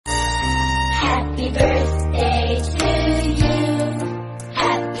Happy birthday to you.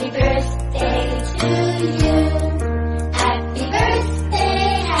 Happy birthday to you. Happy birthday,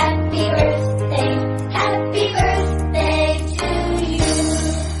 happy birthday, happy birthday to you.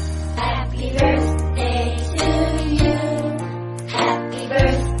 Happy birthday to you. Happy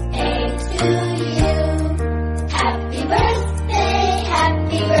birthday to you. Happy birthday,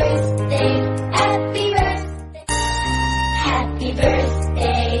 happy birthday, happy birthday. Happy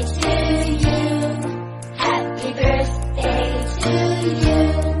birthday to you. Happy birthday to you.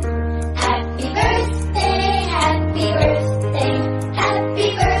 Happy birthday, happy birthday, happy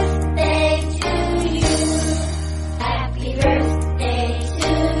birthday to you. Happy birthday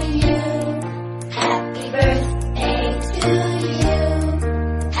to you. Happy birthday to you.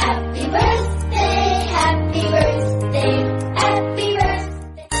 Happy birthday, happy birthday, happy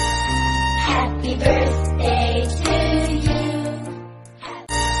birthday. Happy birthday to you.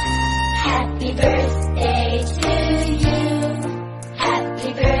 Happy birthday to you. Happy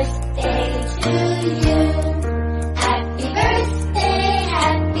birthday to you.